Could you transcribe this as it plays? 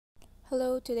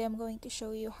Hello, today I'm going to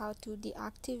show you how to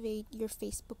deactivate your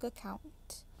Facebook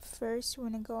account. First, you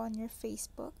want to go on your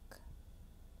Facebook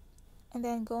and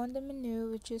then go on the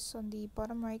menu, which is on the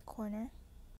bottom right corner.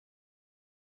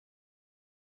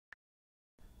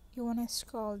 You want to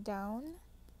scroll down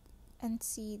and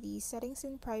see the settings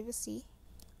and privacy.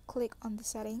 Click on the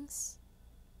settings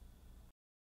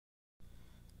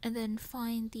and then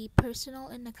find the personal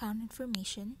and account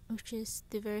information, which is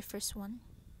the very first one.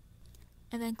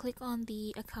 And then click on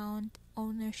the account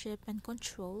ownership and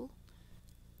control.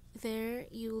 There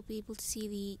you will be able to see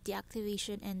the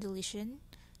deactivation and deletion.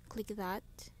 Click that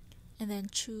and then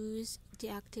choose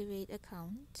deactivate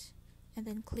account and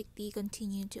then click the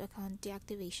continue to account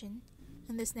deactivation.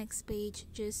 In this next page,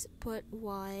 just put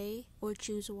why or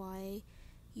choose why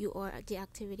you are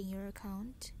deactivating your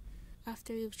account.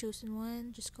 After you've chosen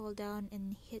one, just scroll down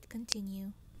and hit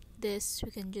continue.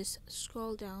 We can just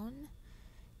scroll down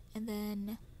and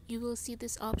then you will see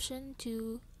this option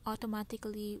to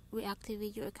automatically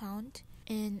reactivate your account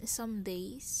in some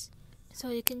days. So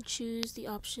you can choose the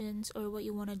options or what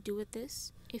you want to do with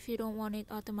this. If you don't want it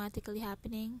automatically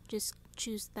happening, just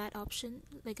choose that option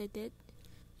like I did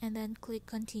and then click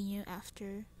continue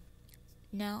after.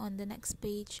 Now on the next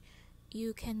page,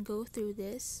 you can go through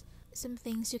this. Some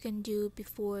things you can do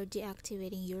before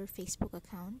deactivating your Facebook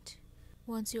account.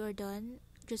 Once you are done,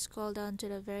 just scroll down to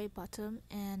the very bottom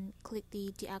and click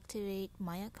the deactivate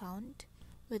my account.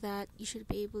 With that, you should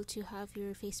be able to have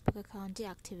your Facebook account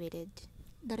deactivated.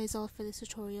 That is all for this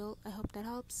tutorial. I hope that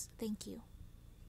helps. Thank you.